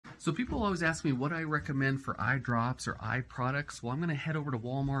So people always ask me what I recommend for eye drops or eye products. Well, I'm going to head over to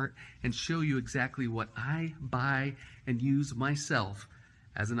Walmart and show you exactly what I buy and use myself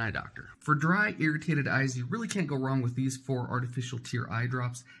as an eye doctor. For dry, irritated eyes, you really can't go wrong with these 4 artificial tear eye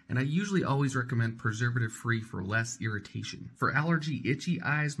drops, and I usually always recommend preservative-free for less irritation. For allergy, itchy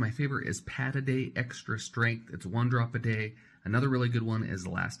eyes, my favorite is Pataday Extra Strength. It's 1 drop a day. Another really good one is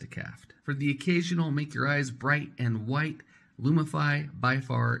Lastacaft. For the occasional, make your eyes bright and white, Lumify by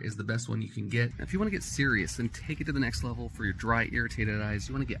far is the best one you can get. Now, if you want to get serious and take it to the next level for your dry, irritated eyes,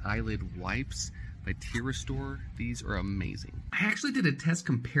 you want to get eyelid wipes by TearRestore. These are amazing. I actually did a test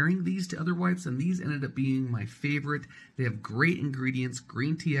comparing these to other wipes, and these ended up being my favorite. They have great ingredients,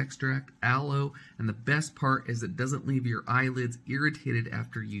 green tea extract, aloe, and the best part is it doesn't leave your eyelids irritated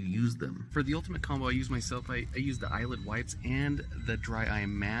after you use them. For the ultimate combo I use myself, I use the eyelid wipes and the dry eye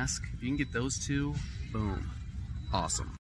mask. If you can get those two, boom, awesome.